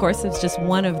 this, of course, is just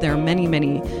one of their many,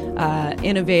 many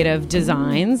innovative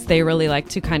designs. They really like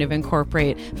to kind of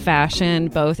incorporate fashion,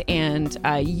 both, and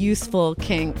useful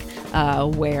kink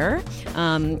wear.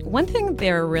 One thing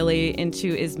they're really into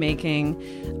is making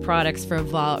products for a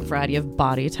variety of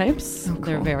body types. Oh, cool.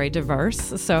 They're very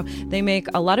diverse. So they make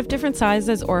a lot of different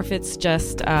sizes, or if it's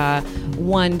just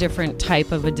one different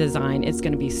type of a design, it's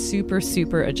going to be super,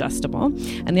 super adjustable.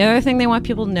 And the other thing they want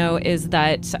people to know is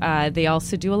that they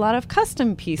also do a lot of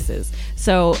custom pieces.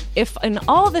 So if in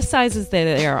all the sizes that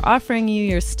they are offering you,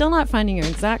 you're still not finding your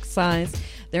exact size,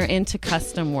 they're into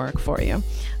custom work for you.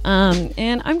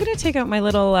 And I'm going to take out my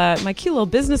little, my cute little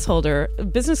business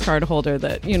card holder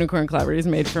that Unicorn Collaborators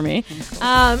made for me,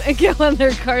 and get one of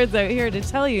their cards out here to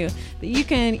tell you that you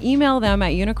can email them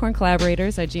at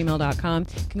unicorncollaborators@gmail.com.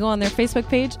 You can go on their Facebook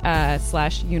page,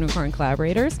 /Unicorn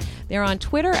Collaborators. They're on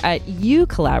Twitter at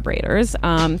 @UCollaborators.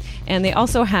 And they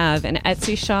also have an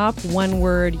Etsy shop, one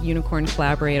word, Unicorn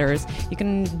Collaborators. You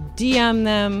can DM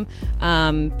them,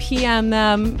 PM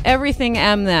them, everything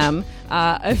M them.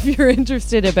 If you're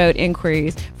interested about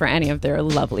inquiries for any of their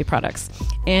lovely products.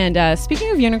 And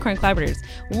speaking of Unicorn Collaborators,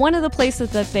 one of the places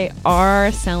that they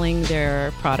are selling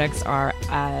their products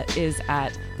is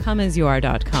at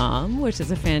comeasyouare.com, which is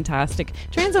a fantastic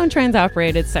trans-owned,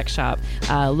 trans-operated sex shop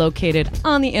located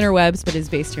on the interwebs, but is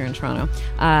based here in Toronto.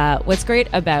 What's great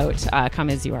about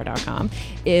comeasyouare.com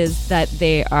is that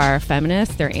they are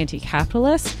feminist, they're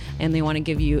anti-capitalist, and they want to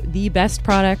give you the best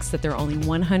products that they're only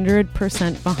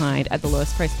 100% behind at the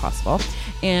lowest price possible.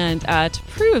 And to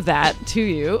prove that to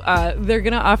you, they're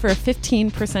going to offer a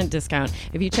 15% discount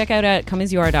if you check out at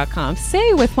comeasyouare.com,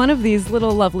 say with one of these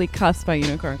little lovely cuffs by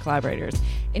Unicorn Collaborators,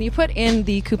 and you put in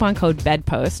the coupon code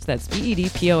BEDPOST, that's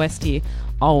BEDPOST,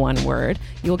 all one word,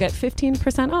 you'll get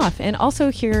 15% off. And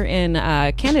also here in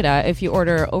Canada, if you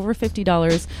order over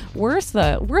 $50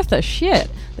 worth of shit,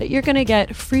 that you're going to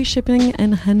get free shipping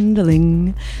and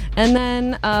handling. And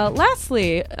then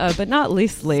lastly, but not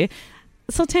leastly,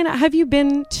 Sultana, have you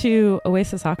been to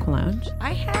Oasis Aqua Lounge?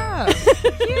 I have.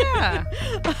 Yeah.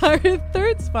 Our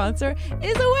third sponsor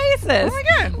is Oasis. Oh my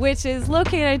God. Which is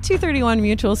located at 231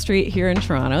 Mutual Street here in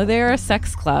Toronto. They're a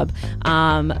sex club,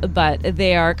 but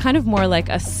they are kind of more like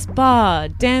a spa,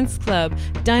 dance club,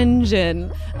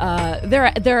 dungeon.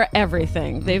 They're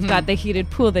everything. They've got the heated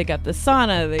pool, they got the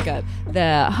sauna, they got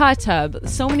the hot tub,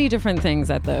 so many different things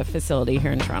at the facility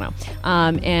here in Toronto.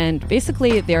 And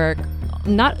basically they are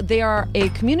a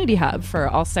community hub for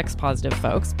all sex positive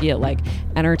folks, be it like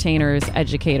entertainers,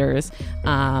 educators,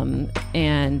 and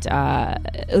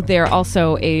they're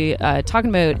also talking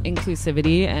about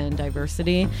inclusivity and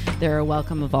diversity. They're a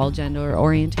welcome of all gender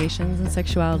orientations and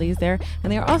sexualities there,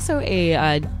 and they're also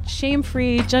a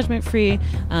shame-free, judgment-free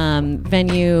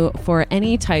venue for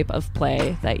any type of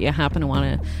play that you happen to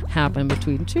want to happen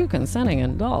between two consenting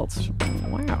adults.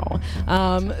 Wow.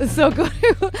 So go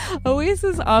to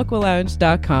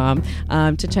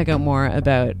oasisaqualounge.com to check out more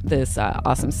about this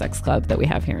awesome sex club that we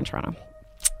have here in Toronto.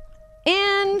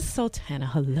 And Sultana,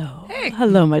 hello. Hey.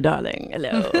 Hello, my darling.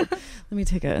 Hello. Let me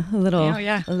take a little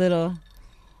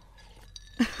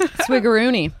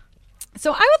swiggeroony.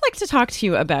 So I would like to talk to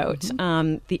you about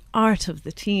the art of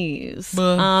the tease.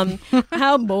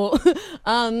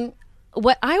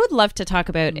 What I would love to talk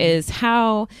about is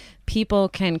how people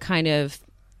can kind of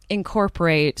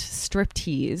incorporate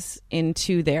striptease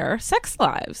into their sex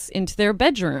lives, into their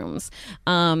bedrooms.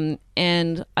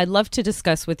 And I'd love to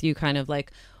discuss with you kind of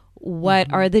like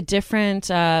what are the different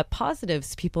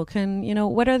positives people can,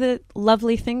 what are the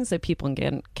lovely things that people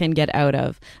can get out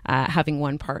of having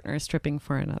one partner stripping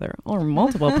for another, or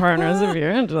multiple partners if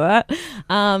you're into that.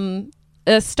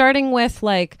 Starting with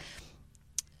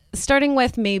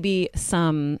maybe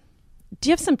do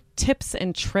you have some tips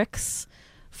and tricks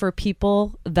for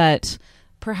people that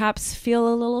perhaps feel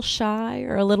a little shy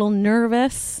or a little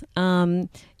nervous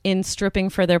in stripping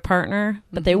for their partner,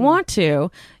 but they want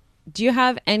to? Do you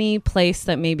have any place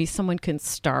that maybe someone can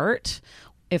start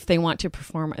if they want to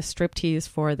perform a striptease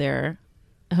for their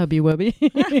hubby wubby?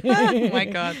 Oh my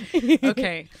God.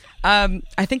 Okay.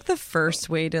 I think the first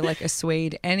way to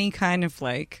assuage any kind of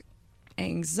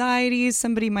anxieties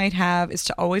somebody might have is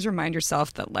to always remind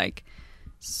yourself that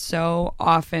so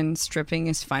often stripping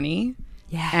is funny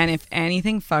Yes. And if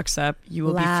anything fucks up, you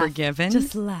will Laugh. be forgiven.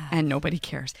 Just laugh. And nobody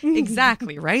cares.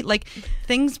 Exactly, right? Like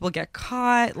things will get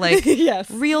caught. Like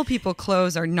Yes. real people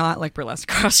clothes are not like burlesque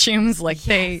costumes. Like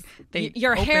they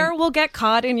Your open- hair will get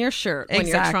caught in your shirt when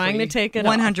you're trying to take it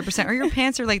 100%. Or your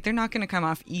pants are like, they're not going to come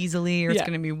off easily, or it's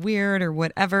going to be weird or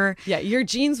whatever. Yeah, your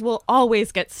jeans will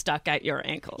always get stuck at your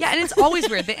ankles. Yeah, and it's always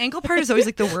weird. The ankle part is always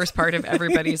like the worst part of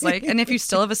everybody's like, and if you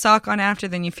still have a sock on after,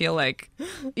 then you feel like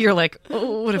you're like,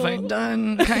 oh, what have I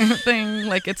done? Kind of thing.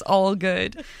 Like it's all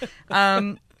good.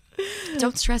 Don't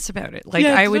stress about it. Like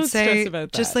I would say,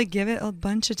 just like give it a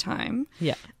bunch of time.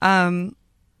 Yeah.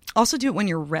 Also do it when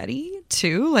you're ready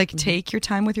too. Like take your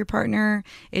time with your partner.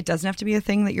 It doesn't have to be a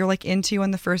thing that you're like into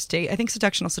on the first date. I think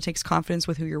seduction also takes confidence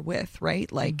with who you're with,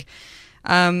 right? Like,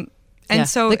 so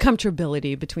the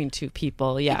comfortability between two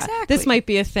people. Yeah. Exactly. This might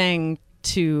be a thing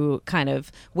to kind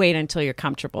of wait until you're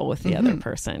comfortable with the other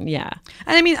person. Yeah.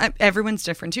 And I mean, everyone's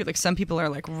different too. Like some people are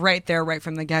like right there, right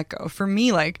from the get-go. For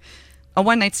me, like a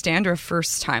one-night stand or a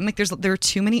first time, like there are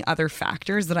too many other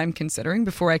factors that I'm considering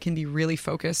before I can be really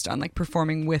focused on like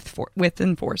performing with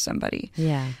and for somebody.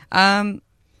 Yeah.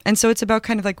 And so it's about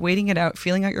kind of like waiting it out,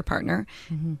 feeling out your partner,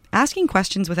 asking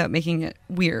questions without making it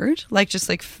weird, like just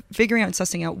like figuring out and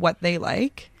sussing out what they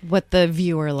like. What the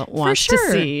viewer wants to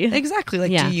see. Exactly.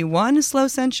 Like, do you want a slow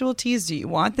sensual tease? Do you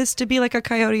want this to be like a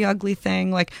Coyote Ugly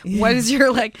thing? Like, what is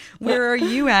your, like, where are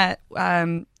you at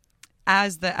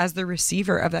as the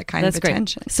receiver of that kind of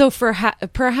attention? Great. So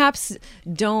perhaps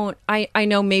don't, I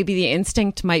know maybe the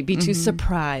instinct might be to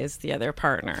surprise the other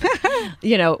partner,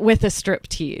 with a strip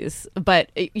tease, but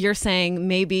you're saying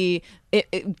maybe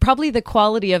probably the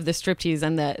quality of the striptease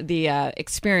and the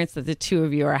experience that the two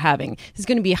of you are having is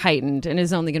going to be heightened and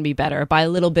is only going to be better by a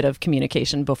little bit of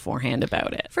communication beforehand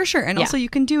about it. For sure. And also you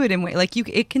can do it in way like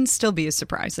it can still be a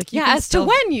surprise. Like as to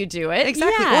when you do it.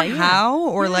 Exactly. Or how,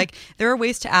 or like there are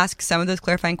ways to ask some of those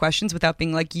clarifying questions without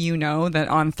being like, that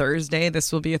on Thursday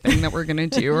this will be a thing that we're going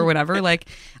to do or whatever. Like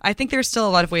I think there's still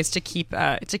a lot of ways to keep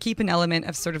an element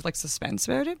of sort of like suspense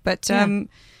about it.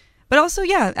 But also,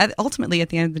 ultimately at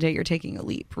the end of the day, you're taking a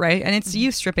leap, right? And it's you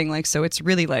stripping, like, so it's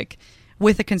really like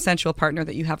with a consensual partner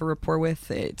that you have a rapport with,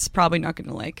 it's probably not going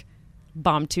to like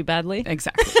bomb too badly.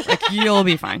 Exactly. Like you'll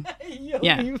be fine. You'll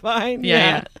be fine.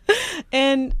 Yeah.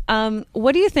 And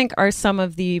what do you think are some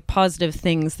of the positive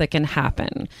things that can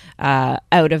happen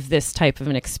out of this type of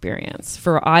an experience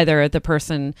for either the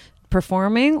person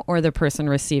performing or the person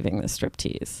receiving the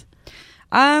striptease?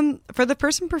 For the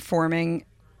person performing,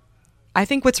 I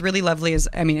think what's really lovely is,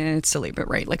 and it's silly, but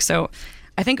right. Like, so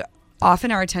I think often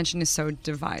our attention is so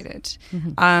divided.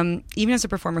 Even as a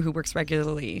performer who works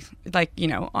regularly, like,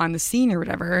 on the scene or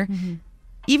whatever,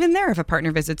 even there, if a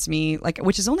partner visits me, like,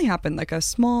 which has only happened like a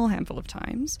small handful of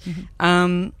times,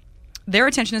 their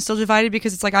attention is still divided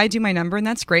because it's like, I do my number and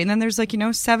that's great. And then there's like,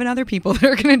 7 other people that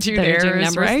are going to do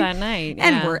theirs, right? That night. Yeah.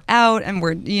 And we're out and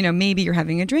we're, maybe you're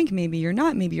having a drink, maybe you're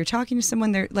not, maybe you're talking to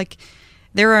someone. They're like,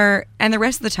 and the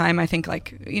rest of the time, I think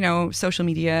like, social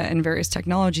media and various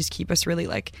technologies keep us really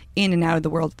like in and out of the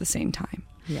world at the same time.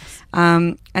 Yes.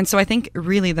 And so I think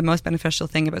really the most beneficial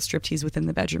thing about striptease within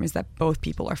the bedroom is that both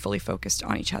people are fully focused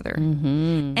on each other.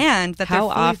 And that how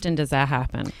often does that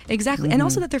happen? Exactly. And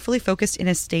also that they're fully focused in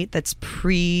a state that's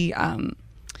pre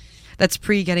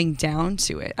getting down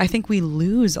to it. I think we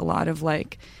lose a lot of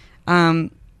like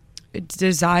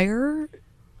desire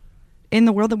in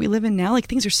the world that we live in now. Like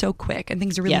things are so quick and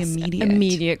things are really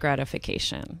immediate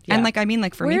gratification. Yeah. And like,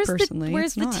 for me personally,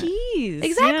 where's the tease?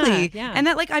 Exactly. Yeah. And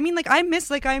that like, I miss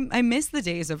the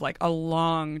days of like a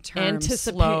long-term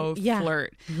slow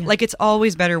flirt. Yeah. Like it's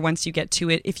always better once you get to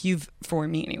it. For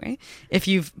me anyway, if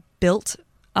you've built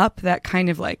up that kind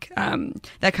of like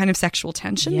that kind of sexual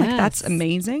tension, like that's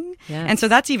amazing. Yes. And so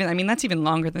that's even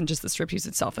longer than just the striptease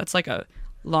itself. That's like a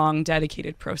long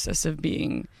dedicated process of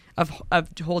being of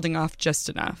holding off just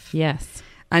enough. Yes.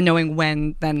 And knowing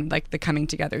when then like the coming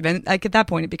together. Then like at that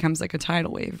point it becomes like a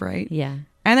tidal wave, right? Yeah.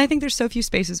 And I think there's so few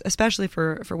spaces, especially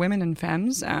for women and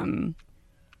femmes,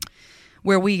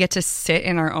 where we get to sit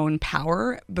in our own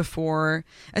power before,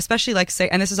 especially like say,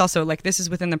 and this is also like, this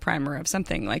is within the primer of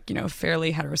something like,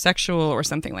 fairly heterosexual or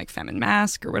something like Femme and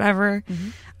Mask or whatever.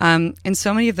 In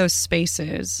so many of those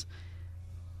spaces,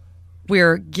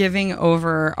 we're giving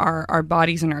over our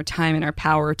bodies and our time and our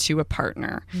power to a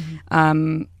partner.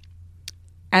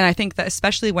 And I think that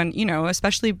especially when,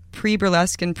 especially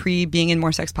pre-burlesque and pre-being in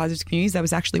more sex-positive communities, that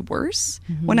was actually worse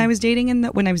when I was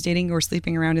dating or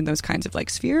sleeping around in those kinds of like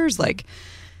spheres. Like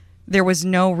there was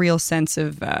no real sense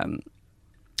of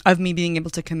me being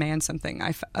able to command something.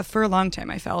 For a long time,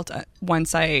 I felt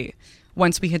once I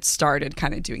once we had started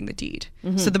kind of doing the deed.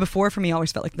 So the before for me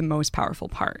always felt like the most powerful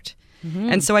part.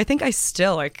 And so I think I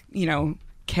still like, you know,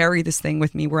 carry this thing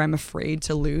with me where I'm afraid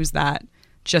to lose that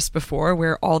just before,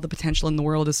 where all the potential in the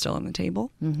world is still on the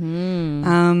table.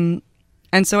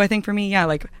 And so I think for me, yeah,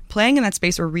 like playing in that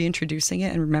space or reintroducing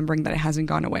it and remembering that it hasn't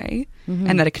gone away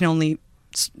and that it can only,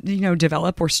 you know,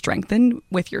 develop or strengthen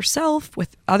with yourself,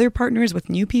 with other partners, with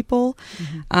new people.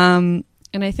 And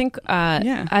I think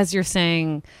as you're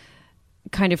saying,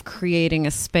 kind of creating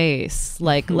a space,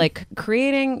 like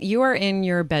creating, you are in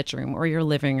your bedroom or your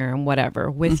living room, whatever,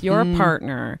 with your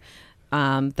partner.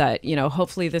 That, you know,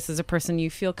 hopefully this is a person you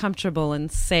feel comfortable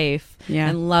and safe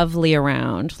and lovely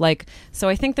around. Like, so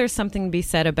I think there's something to be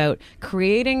said about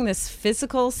creating this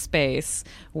physical space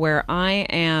where I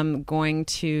am going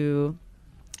to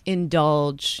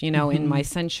indulge, you know, in my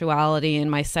sensuality, in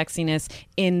my sexiness,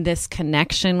 in this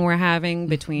connection we're having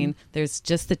between, there's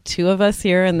just the two of us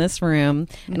here in this room,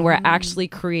 and we're actually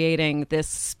creating this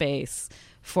space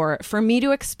for me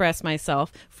to express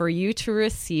myself, for you to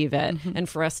receive it, and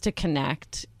for us to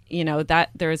connect. You know, that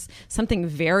there's something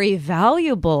very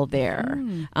valuable there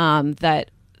that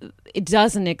it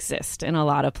doesn't exist in a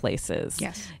lot of places,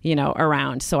 you know,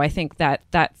 around. So I think that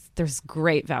there's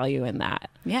great value in that.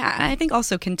 Yeah. And I think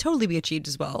also can totally be achieved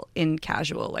as well in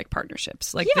casual like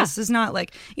partnerships. Like this is not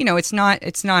like, you know, it's not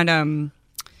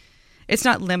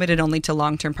limited only to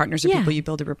long-term partners or people you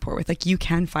build a rapport with. Like you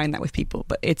can find that with people,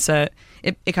 but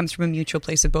it comes from a mutual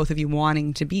place of both of you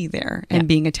wanting to be there and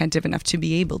being attentive enough to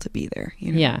be able to be there.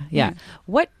 You know? Yeah.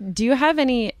 What do you have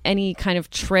any kind of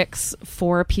tricks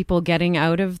for people getting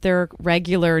out of their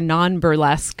regular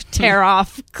non-burlesque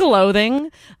tear-off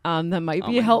clothing that might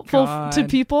be helpful to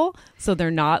people, so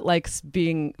they're not like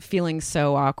feeling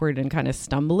so awkward and kind of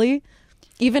stumbly?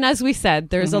 Even as we said,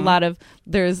 there's a lot of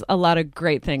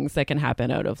great things that can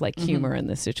happen out of like humor in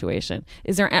this situation.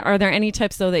 Are there any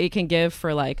tips though that you can give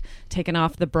for like taking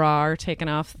off the bra or taking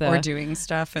off the, or doing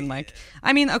stuff and like,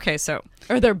 I mean, okay, so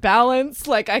or their balance?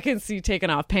 Like I can see taking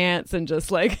off pants and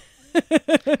just like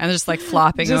and just like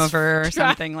flopping just over or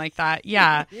something like that.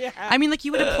 Yeah. I mean, like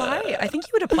you would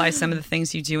apply some of the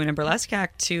things you do in a burlesque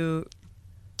act to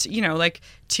you know, like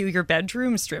to your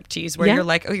bedroom striptease where you're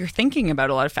like, oh, you're thinking about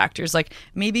a lot of factors. Like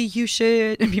maybe you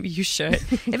should,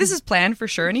 if this is planned for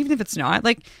sure. And even if it's not,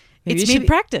 like, maybe you should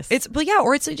practice.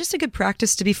 Or it's just a good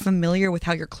practice to be familiar with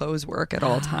how your clothes work at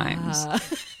all times.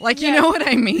 Like, you know what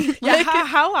I mean? Yeah. Like,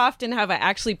 how often have I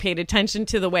actually paid attention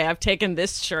to the way I've taken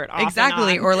this shirt off?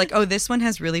 Exactly. Or like, oh, this one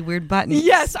has really weird buttons.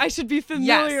 Yes, I should be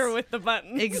familiar with the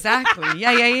buttons. Exactly.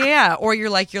 Yeah. Or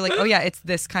you're like, oh yeah, it's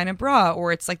this kind of bra.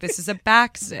 Or it's like, this is a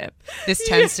back zip. This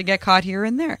tends to get caught here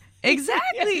and there.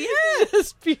 Exactly. Yeah.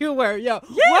 Just be aware.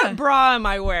 What bra am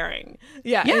I wearing?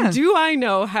 And do I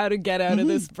know how to get out of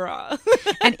this bra?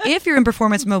 And if you're in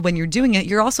performance mode when you're doing it,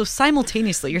 you're also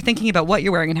simultaneously, you're thinking about what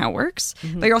you're wearing and how it works,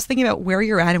 but you're also thinking about where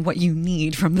you're at and what you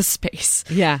need from the space.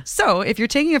 Yeah. So if you're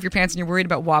taking off your pants and you're worried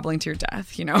about wobbling to your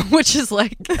death, you know, which is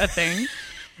like a thing,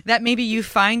 that maybe you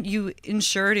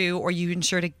ensure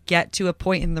to get to a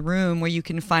point in the room where you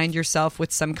can find yourself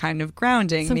with some kind of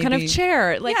grounding, some kind of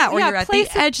chair, like or you're at the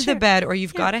edge of the bed, or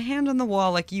you've got a hand on the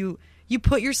wall, like you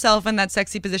put yourself in that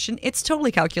sexy position. It's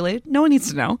totally calculated. No one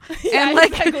needs to know. And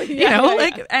like, you know,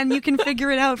 like, and you can figure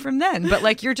it out from then. But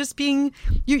like, you're just being,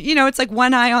 you know, it's like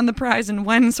one eye on the prize and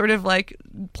one sort of like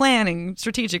planning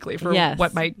strategically for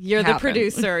what might You're happen. The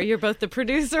producer. You're both the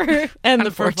producer and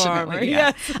the performer.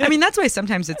 Yeah. I mean, that's why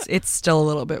sometimes it's still a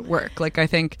little bit work. Like, I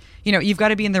think, you know, you've got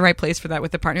to be in the right place for that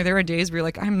with the partner. There are days where you're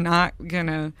like, I'm not going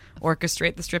to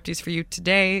orchestrate the striptease for you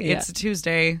today. It's a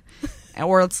Tuesday.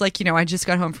 Or it's like, you know, I just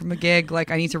got home from a gig.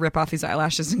 Like, I need to rip off these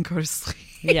eyelashes and go to sleep.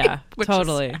 Yeah,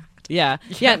 totally. Yeah.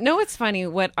 No, it's funny.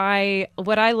 What I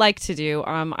like to do,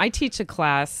 I teach a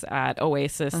class at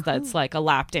Oasis that's like a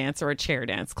lap dance or a chair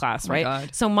dance class, right?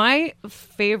 God. So my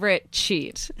favorite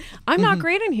cheat, I'm not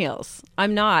great in heels.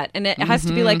 I'm not. And it has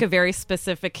to be like a very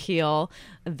specific heel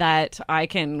that I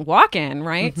can walk in,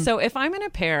 right? So if I'm in a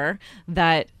pair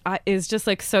that is just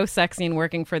like so sexy and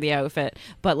working for the outfit,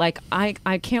 but like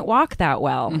I can't walk that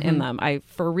well in them. I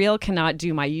for real cannot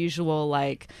do my usual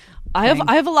like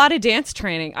I have a lot of dance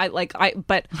training.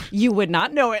 But you would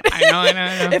not know it. I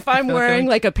know. If I'm wearing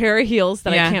like a pair of heels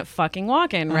that I can't fucking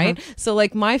walk in, right? So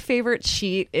like my favorite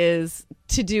cheat is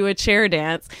to do a chair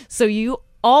dance. So you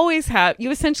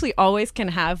you essentially always can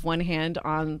have one hand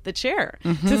on the chair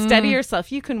to steady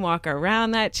yourself. You can walk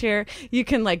around that chair. You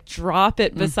can like drop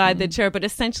it beside the chair, but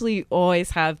essentially you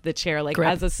always have the chair like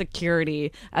as a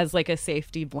security, as like a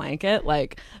safety blanket,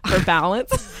 like for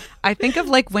balance. I think of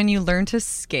like when you learn to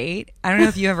skate. I don't know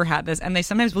if you ever had this, and they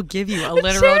sometimes will give you a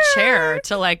literal chair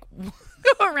to like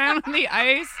go around on the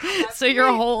ice. So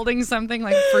you're holding something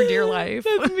like for dear life.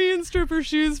 That's me in stripper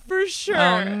shoes for sure.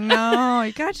 Oh no,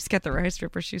 you gotta just get the right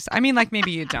stripper shoes. I mean, like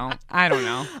maybe you don't. I don't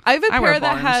know. I have a wear pair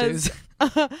that ballroom has. shoes.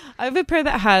 I have a pair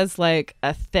that has like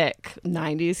a thick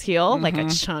 90s heel, like a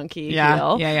chunky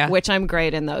heel, which I'm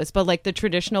great in those. But like the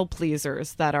traditional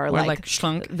pleasers that are like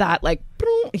schlunk. That like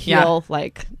heel,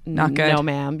 like not good. No,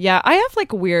 ma'am. Yeah, I have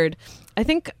like weird. I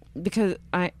think because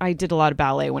I did a lot of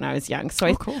ballet when I was young,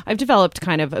 so I've developed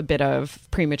kind of a bit of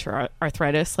premature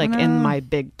arthritis, like in my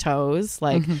big toes,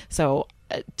 like so.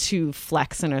 To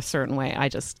flex in a certain way, I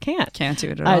just can't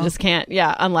do it at all. I just can't,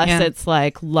 unless it's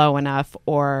like low enough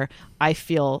or I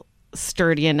feel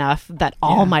sturdy enough that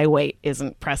all my weight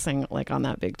isn't pressing like on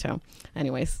that big toe.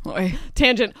 Anyways,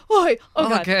 tangent. Oh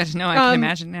God. Good. No, I can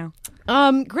imagine now.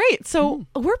 Great. So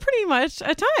we're pretty much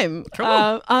at time.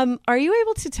 Cool. Are you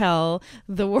able to tell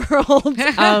the world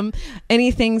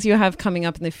any things you have coming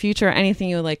up in the future, anything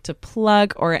you would like to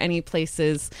plug, or any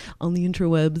places on the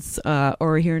interwebs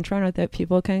or here in Toronto that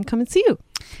people can come and see you?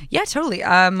 Yeah, totally.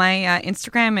 My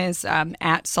Instagram is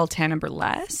at Sultana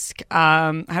Burlesque.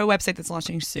 I have a website that's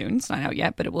launching soon. It's not out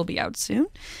yet, but it will be out soon.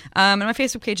 And my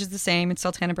Facebook page is the same. It's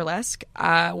Sultana Burlesque.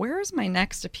 Where is my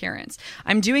next appearance?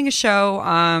 I'm doing a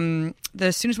show.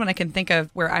 The soonest one I can think of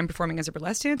where I'm performing as a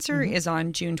burlesque dancer is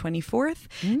on June 24th.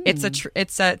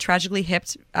 It's a tragically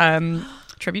hipped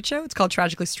tribute show. It's called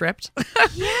Tragically Stripped.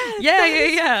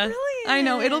 Yeah. Brilliant. I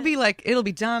know. It'll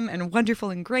be dumb and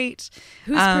wonderful and great.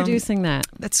 Who's producing that?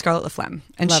 That's Scarlett LaFlemme,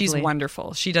 and Lovely. she's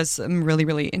wonderful. She does some really,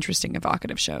 really interesting,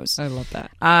 evocative shows. I love that.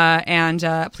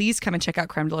 And please come and check out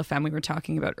Creme de la Femme we were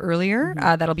talking about earlier.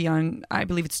 That'll be on, I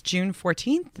believe it's June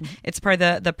 14th. It's part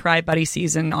of the Pride Buddy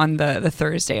season on the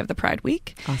Thursday of the Pride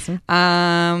Week. Awesome.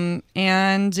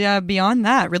 And beyond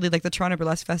that, really like the Toronto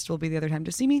Burlesque Festival will be the other time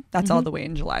to see me. That's all the way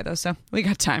in July though, so we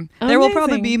got time. Amazing. There will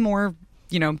probably be more,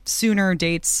 sooner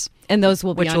dates. And those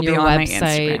will be on your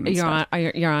website. You're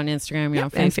on Instagram, you're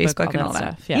on and Facebook and all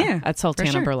that stuff. Yeah, at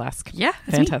Sultana sure. Burlesque. Yeah,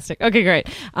 fantastic. Me. Okay, great.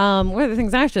 What are the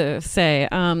things I have to say?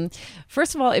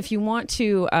 First of all, if you want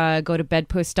to go to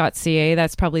bedpost.ca,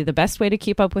 that's probably the best way to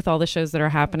keep up with all the shows that are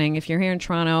happening. If you're here in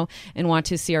Toronto and want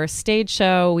to see our stage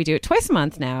show, we do it twice a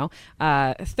month now.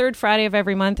 Third Friday of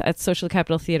every month at Social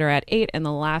Capital Theatre at 8 and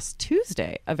the last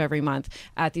Tuesday of every month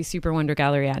at the Super Wonder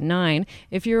Gallery at 9.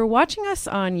 If you're watching us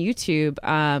on YouTube,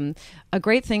 a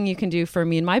great thing you can do for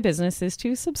me and my business is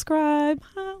to subscribe.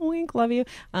 Wink, love you.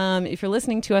 If you're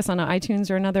listening to us on iTunes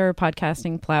or another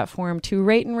podcasting platform, to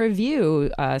rate and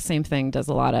review. Same thing, does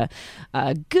a lot of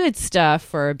good stuff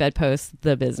for Bedpost,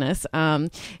 the business.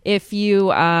 If you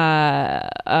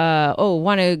want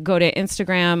to go to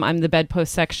Instagram, I'm the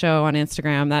Bedpost Sex Show on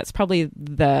Instagram. That's probably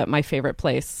my favorite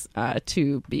place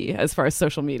to be as far as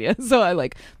social media. So I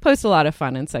post a lot of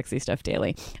fun and sexy stuff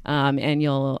daily. And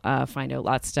you'll find out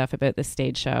lots of stuff about the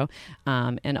stage show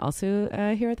and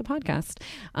also here at the podcast.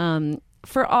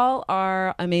 For all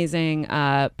our amazing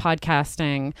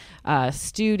podcasting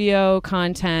studio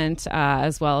content,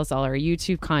 as well as all our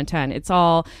YouTube content, it's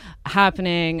all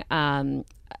happening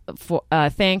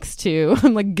thanks to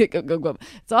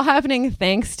it's all happening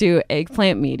thanks to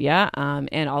Eggplant Media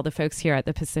and all the folks here at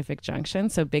the Pacific Junction.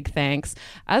 So big thanks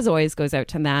as always goes out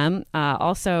to them.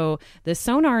 Also, the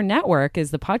Sonar Network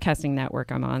is the podcasting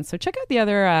network I'm on, so check out the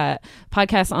other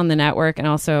podcasts on the network, and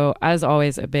also as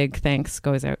always a big thanks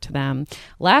goes out to them.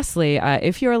 Lastly,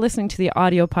 if you're listening to the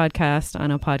audio podcast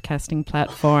on a podcasting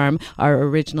platform, our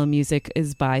original music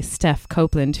is by Steph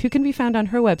Copeland, who can be found on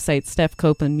her website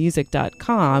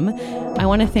stephcopelandmusic.com. I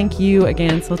want to thank you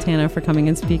again, Sultana, for coming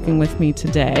and speaking with me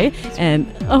today. And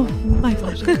oh my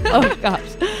gosh, oh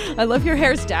gosh, I love your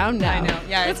hair's down now. I know,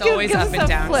 yeah, it's always up and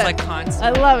down. Flip. It's like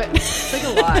constant. I love it. It's like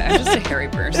a lot. I'm just a hairy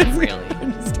person, really.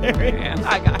 Just hairy. Yeah.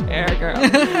 I got hair, girl.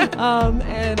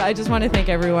 And I just want to thank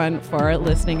everyone for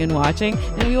listening and watching,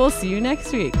 and we will see you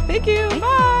next week. Thank you.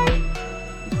 Bye.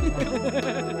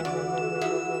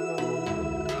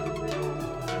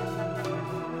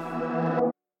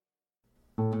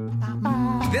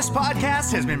 This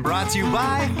podcast has been brought to you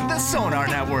by the Sonar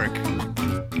Network.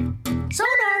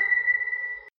 Sonar!